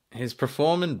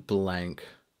performing Blank.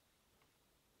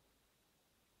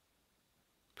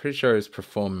 Pretty sure he was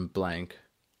performing Blank.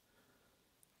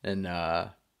 And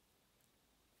I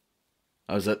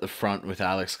was at the front with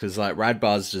Alex, because like Rad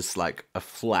Bar's just like a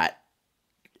flat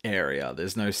area.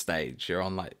 There's no stage. You're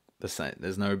on like the same.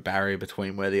 There's no barrier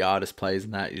between where the artist plays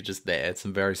and that. You're just there. It's a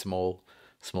very small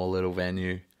little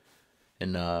venue.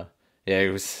 And yeah, he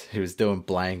was doing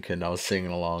Blank, and I was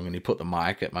singing along, and he put the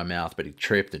mic at my mouth, but he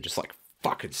tripped and just like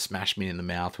fucking smashed me in the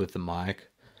mouth with the mic.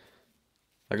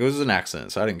 Like, it was an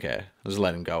accident, so I didn't care. I just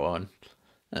let him go on.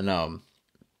 And I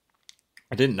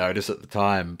didn't notice at the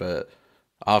time, but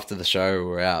after the show, we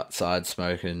were outside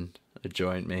smoking a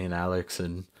joint, me and Alex,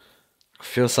 and I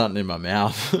feel something in my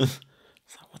mouth. It's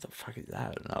like, what the fuck is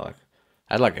that? And I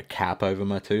had like a cap over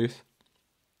my tooth,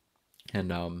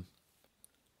 and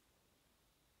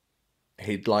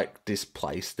he'd like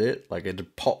displaced it, like it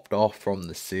had popped off from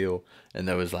the seal, and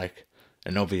there was like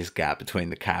an obvious gap between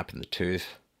the cap and the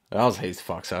tooth. And I was heaps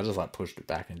fucked, so I just like pushed it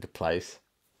back into place.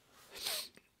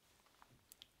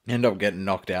 Ended up getting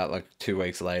knocked out like 2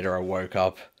 weeks later. I woke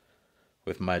up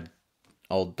with my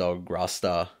old dog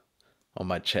Rusta on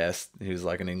my chest. He was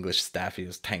like an English staff. He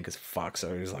was tank as fuck,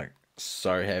 so he was like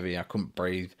so heavy I couldn't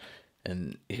breathe.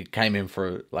 And he came in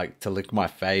for like to lick my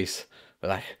face, but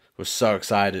like was so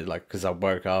excited, like, because I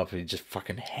woke up. He just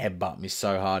fucking headbutt me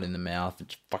so hard in the mouth and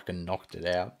just fucking knocked it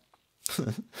out.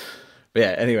 But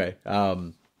yeah, anyway,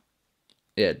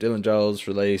 yeah, Dylan Joel's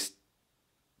released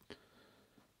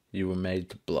You Were Made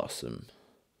to Blossom.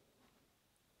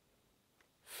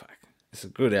 Fuck, it's a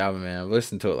good album, man. I've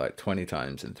listened to it like 20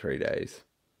 times in 3 days.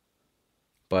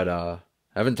 But I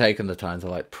haven't taken the time to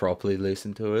like properly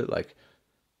listen to it, like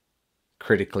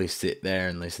critically sit there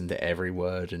and listen to every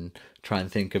word and try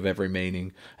and think of every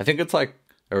meaning. I think it's like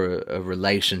a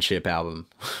relationship album.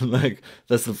 Like,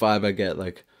 that's the vibe I get.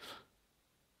 Like,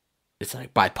 it's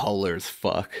like bipolar as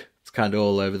fuck. It's kind of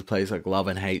all over the place, like love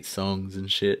and hate songs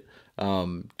and shit.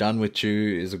 Done With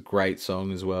You is a great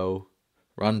song as well.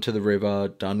 Run to the River,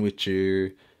 Done With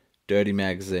You, Dirty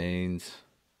Magazines,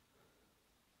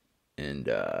 and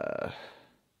I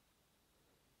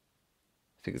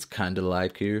think it's Kinda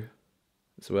Like You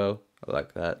as well. I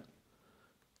like that.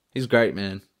 He's great,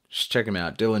 man. Just check him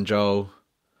out. Dylan Joel.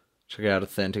 Check out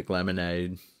Authentic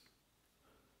Lemonade.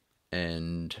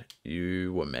 And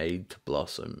You Were Made to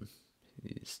Blossom.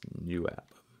 His new album.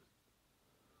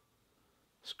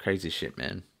 It's crazy shit,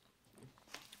 man.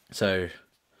 So,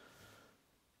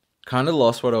 kind of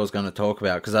lost what I was going to talk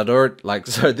about. Because I'd already, like,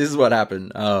 so this is what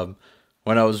happened.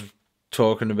 When I was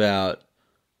talking about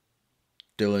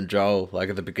Dylan Joel, like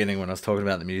at the beginning when I was talking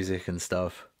about the music and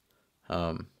stuff,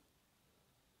 I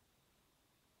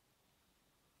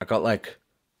got like,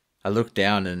 I looked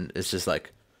down and it's just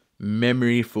like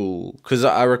memory full, because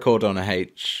I record on a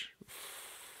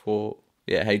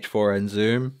H4n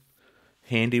Zoom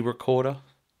handy recorder,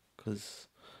 because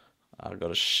I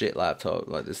got a shit laptop.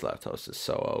 Like, this laptop's just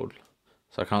so old,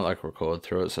 so I can't like record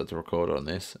through it, so I have to record on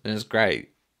this, and it's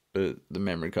great, but the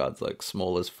memory card's like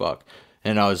small as fuck,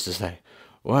 and I was just like,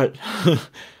 what?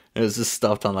 It was just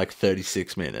stuffed on like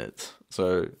 36 minutes,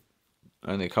 so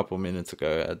only a couple minutes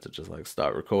ago I had to just like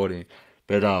start recording.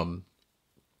 But I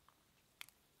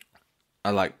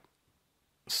like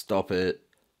stop it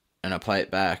and I play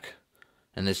it back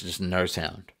and there's just no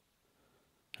sound.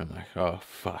 I'm like, oh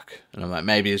fuck. And I'm like,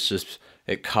 maybe it's just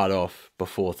it cut off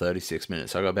before 36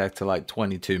 minutes. So I got back to like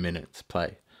 22 minutes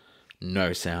play.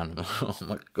 No sound. Oh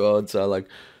my god. So I like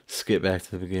skip back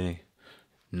to the beginning.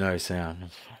 No sound. I'm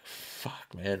like,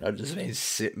 fuck, man. I've just been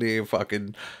sitting here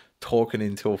fucking talking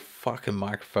into a fucking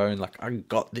microphone. Like, I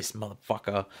got this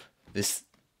motherfucker. This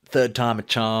third time a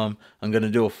charm. I'm going to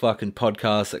do a fucking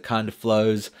podcast that kind of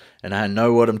flows. And I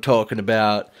know what I'm talking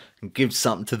about. And give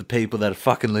something to the people that are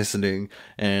fucking listening.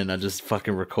 And I just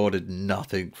fucking recorded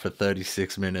nothing for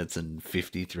 36 minutes and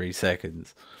 53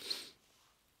 seconds.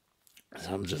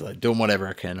 So I'm just like doing whatever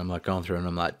I can. I'm like going through and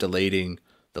I'm like deleting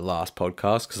the last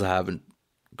podcast because I haven't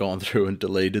gone through and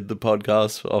deleted the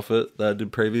podcast off it that I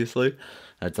did previously.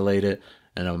 I delete it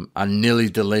and I nearly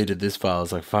deleted this file. I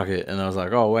was like, fuck it. And I was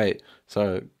like, oh wait.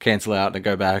 So cancel out and I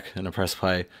go back and I press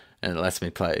play and it lets me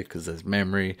play because there's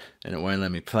memory, and it won't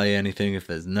let me play anything if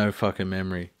there's no fucking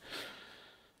memory.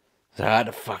 So I had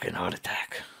a fucking heart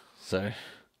attack. So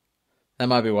that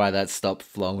might be why that stopped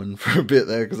flowing for a bit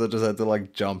there, because I just had to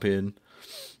like jump in.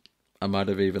 I might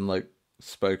have even like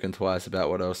spoken twice about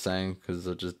what I was saying because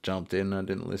I just jumped in and I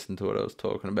didn't listen to what I was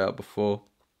talking about before.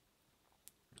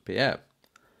 But yeah,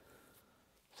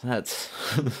 that's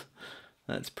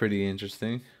that's pretty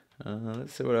interesting.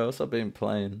 Let's see what else I've been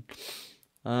playing.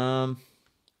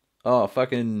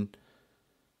 Fucking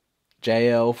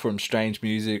JL from Strange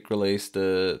Music released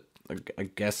I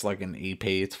guess like an EP.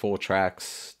 It's 4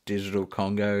 tracks, Digital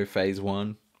Congo Phase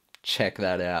 1. Check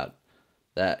that out.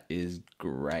 That is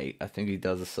great. I think he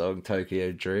does a song,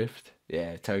 Tokyo Drift.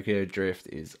 Yeah, Tokyo Drift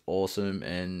is awesome,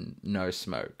 and No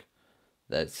Smoke.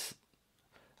 I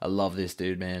love this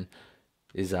dude, man.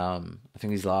 I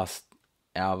think his last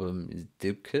album is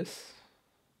Dibkiss.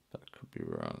 But I could be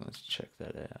wrong. Let's check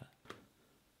that out.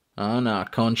 Oh no,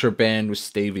 Contraband with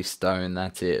Stevie Stone.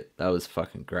 That's it. That was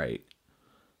fucking great.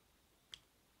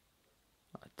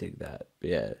 I dig that. But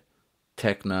yeah,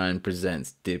 Tech 9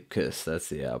 presents Dibkiss. That's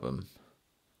the album.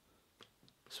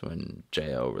 It's when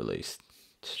JL released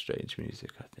Strange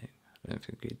Music, I think. I don't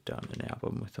think he'd done an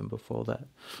album with him before that.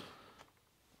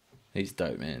 He's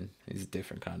dope, man. He's a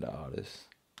different kind of artist.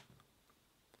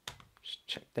 Just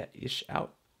check that ish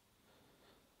out.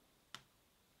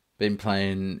 Been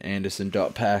playing Anderson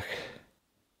 .Paak.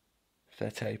 If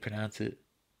that's how you pronounce it.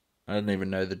 I don't even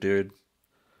know the dude.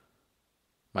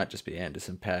 Might just be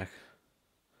Anderson .Paak.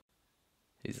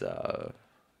 His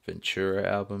Ventura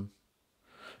album.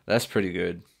 That's pretty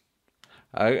good.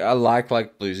 I like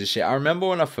bluesy shit. I remember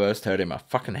when I first heard him, I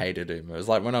fucking hated him. It was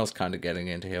like when I was kind of getting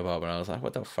into hip hop and I was like,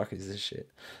 what the fuck is this shit?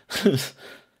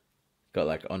 Got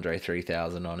like Andre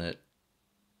 3000 on it.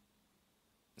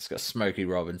 It's got Smokey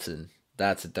Robinson.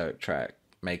 That's a dope track.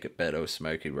 Make It Better with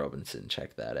Smokey Robinson.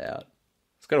 Check that out.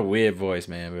 It's got a weird voice,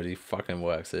 man, but he fucking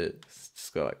works it. It's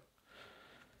just got like,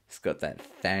 it's got that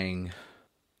thing,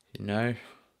 you know?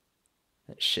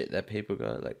 That shit that people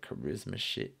got, like charisma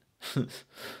shit. The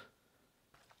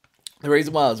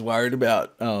reason why I was worried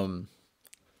about the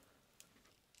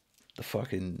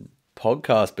fucking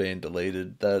podcast being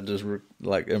deleted that I just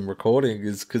am recording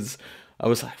is because I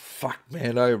was like, fuck,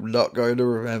 man, I'm not going to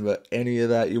remember any of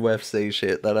that UFC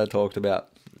shit that I talked about.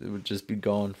 It would just be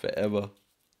gone forever.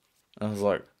 I was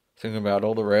like thinking about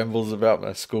all the rambles about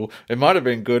my school. It might have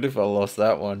been good if I lost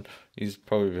that one. You'd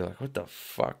probably be like, what the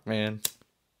fuck, man?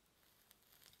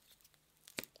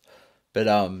 But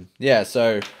yeah,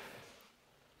 so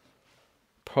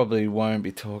probably won't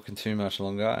be talking too much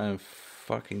longer. I'm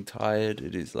fucking tired.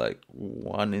 It is like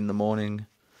 1 a.m.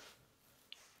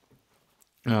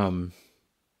 I'm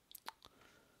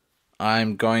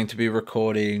going to be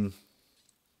recording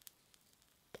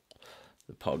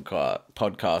the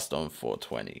podcast on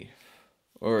 420,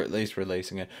 or at least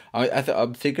releasing it.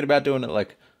 I'm thinking about doing it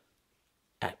like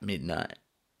at midnight,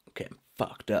 getting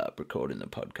fucked up, recording the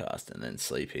podcast, and then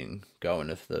sleeping, going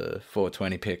to the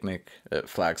 420 picnic at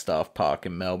Flagstaff Park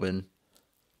in Melbourne.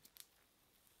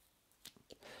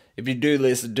 If you do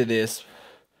listen to this,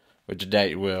 which I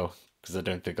doubt you will, because I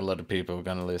don't think a lot of people are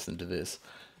going to listen to this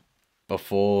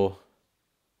before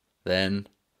then,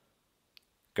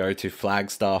 go to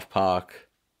Flagstaff Park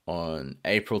on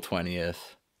April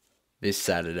 20th, this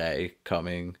Saturday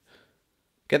coming.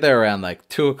 Get there around like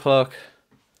 2 o'clock,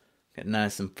 get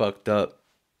nice and fucked up,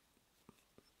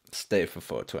 stay for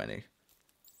 420.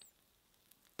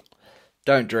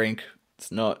 Don't drink.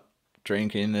 It's not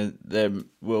drinking. There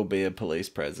will be a police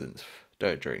presence.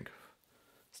 Don't drink.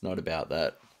 It's not about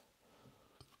that.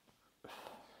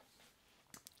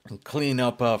 And clean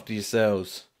up after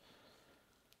yourselves.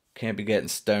 Can't be getting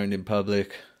stoned in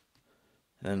public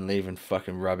and leaving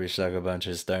fucking rubbish like a bunch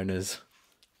of stoners.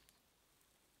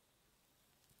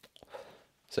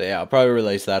 So yeah, I'll probably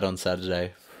release that on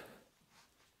Saturday.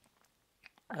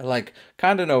 I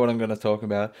kind of know what I'm going to talk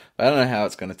about, but I don't know how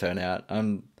it's going to turn out.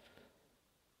 I'm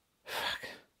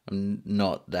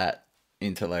not that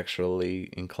intellectually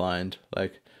inclined.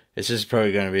 It's just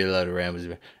probably going to be a lot of rambles.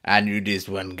 I knew this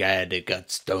one guy that got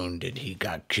stoned and he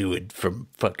got cured from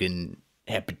fucking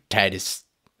hepatitis.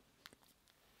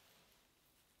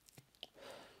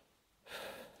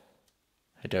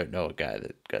 I don't know a guy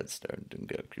that got stoned and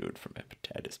got cured from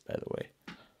hepatitis, by the way.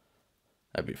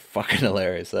 That'd be fucking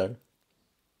hilarious, though.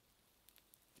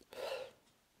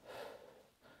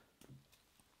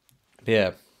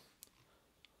 Yeah.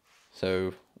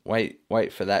 So, wait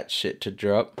for that shit to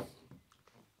drop.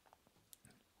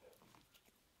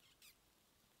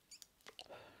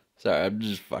 Sorry, I'm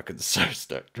just fucking so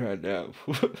stoked right now.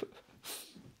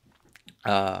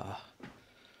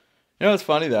 You know what's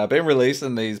funny though? I've been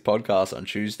releasing these podcasts on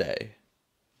Tuesday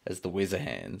as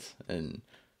TheWizzaHands, and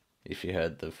if you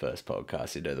heard the first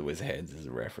podcast, you know TheWizzaHands is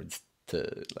a reference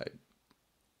to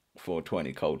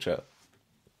 420 culture.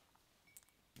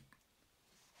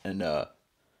 And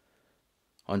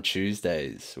on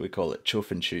Tuesdays we call it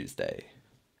Chuffin Tuesday,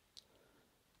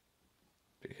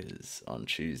 because on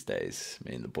Tuesdays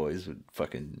me and the boys would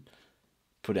fucking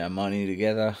put our money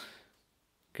together,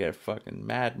 get a fucking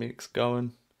mad mix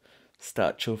going,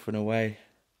 start chuffing away.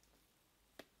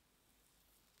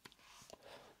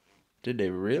 Didn't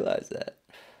even realize that.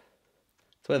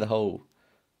 That's where the whole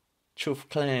Chuff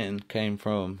clan came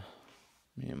from.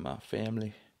 Me and my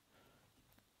family.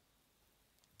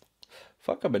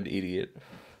 Fuck, I'm an idiot.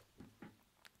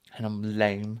 And I'm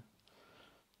lame.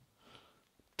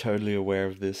 Totally aware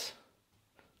of this.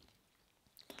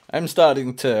 I'm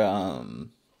starting to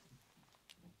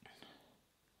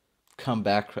come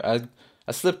back. I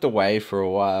slipped away for a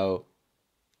while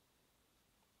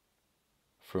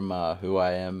from who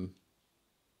I am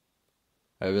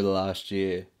over the last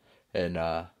year, and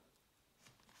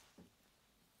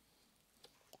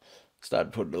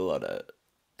started putting a lot of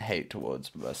hate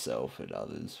towards myself and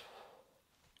others,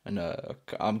 and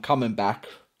I'm coming back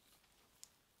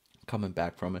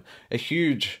from it. A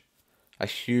huge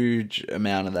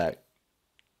amount of that.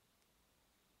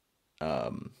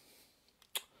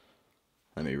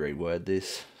 Let me reword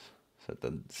this so it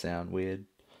doesn't sound weird.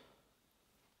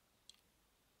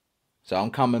 So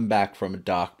I'm coming back from a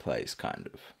dark place, kind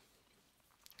of.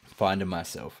 Finding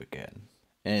myself again.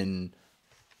 And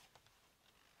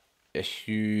a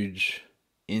huge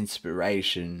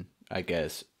inspiration, I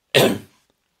guess.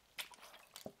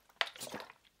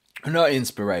 Not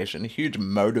inspiration, a huge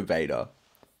motivator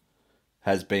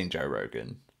has been Joe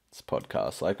Rogan's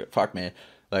podcast. Fuck, man.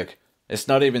 It's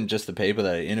not even just the people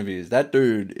that he interviews. That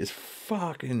dude is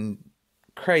fucking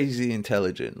crazy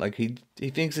intelligent. He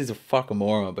thinks he's a fucking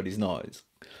moron, but he's not.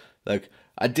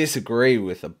 I disagree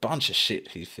with a bunch of shit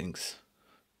he thinks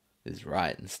is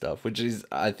right and stuff, which is,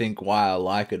 I think, why I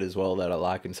like it as well, that I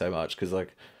like him so much, because,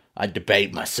 I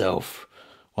debate myself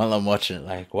while I'm watching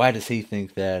it. Why does he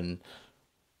think that, and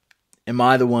am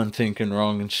I the one thinking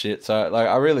wrong and shit? So,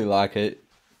 I really like it.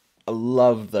 I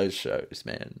love those shows,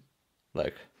 man.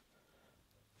 I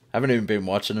haven't even been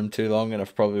watching them too long, and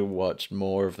I've probably watched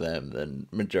more of them than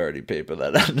majority people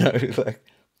that I know.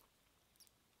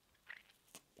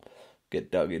 Get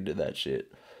dug into that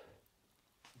shit.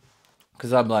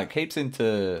 Because I'm heaps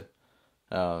into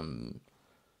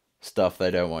stuff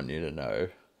they don't want you to know.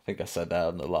 I think I said that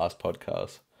on the last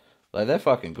podcast. They're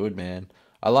fucking good, man.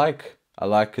 I like I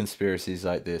like conspiracies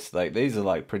like this. Like, these are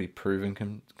like pretty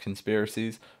proven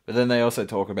conspiracies, but then they also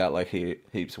talk about like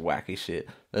heaps wacky shit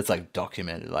that's like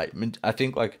documented. Like, I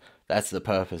think like that's the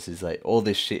purpose, is like all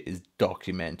this shit is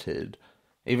documented,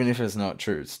 even if it's not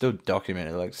true. It's still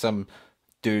documented. Like, some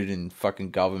dude in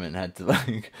fucking government had to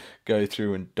like go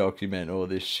through and document all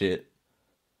this shit.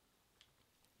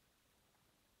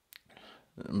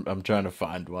 I'm trying to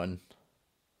find one.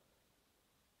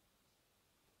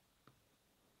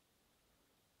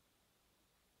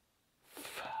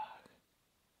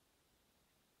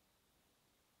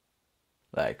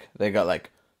 Like, they got like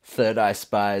Third Eye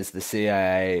Spies, the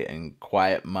CIA, and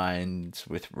Quiet Minds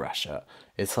with Russia.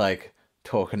 It's like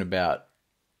talking about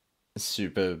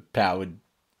super powered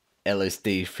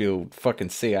LSD fueled fucking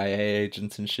CIA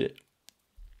agents and shit.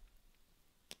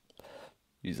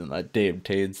 Using like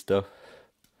DMT and stuff.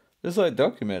 It's like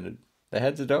documented. They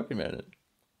had to document it.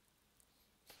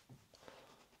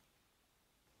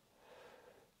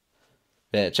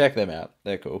 Yeah, check them out.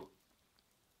 They're cool.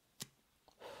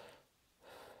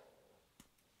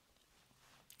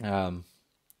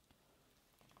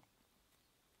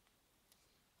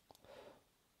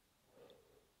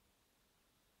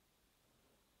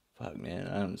 Fuck, man,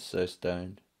 I'm so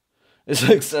stoned. It's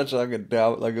like such like a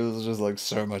doubt. Like, it was just like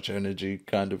so much energy,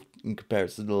 kind of, in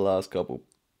comparison to the last couple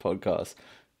podcasts,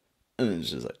 and it's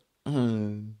just like,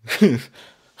 it's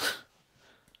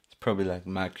probably like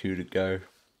my cue to go.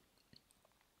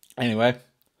 Anyway,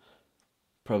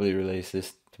 probably release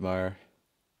this tomorrow.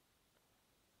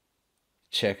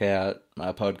 Check out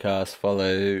my podcast.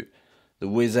 Follow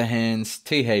TheWizzaHands,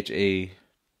 TheWizzaHands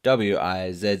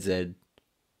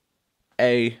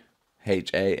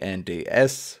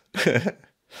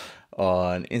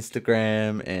on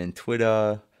Instagram and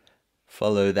Twitter.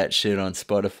 Follow that shit on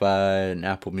Spotify and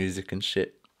Apple Music and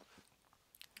shit.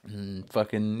 And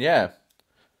fucking, yeah.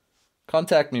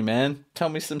 Contact me, man. Tell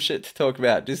me some shit to talk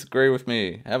about. Disagree with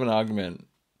me. Have an argument.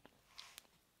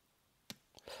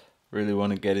 Really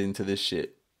want to get into this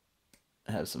shit.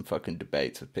 Have some fucking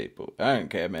debates with people. I don't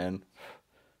care, man.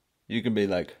 You can be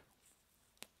like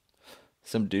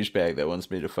some douchebag that wants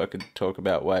me to fucking talk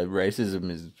about why racism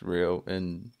is real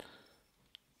and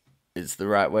it's the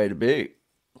right way to be.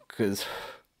 Because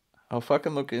I'll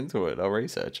fucking look into it. I'll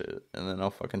research it. And then I'll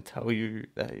fucking tell you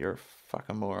that you're a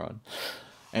fucking moron.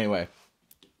 Anyway.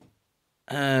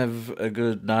 Have a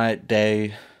good night,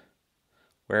 day,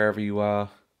 wherever you are.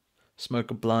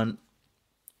 Smoke a blunt.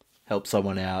 Help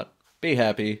someone out. Be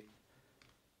happy.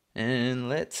 And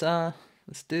let's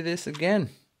do this again.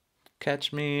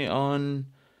 Catch me on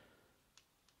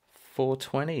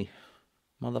 420,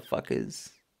 motherfuckers.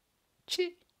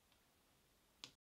 Cheers.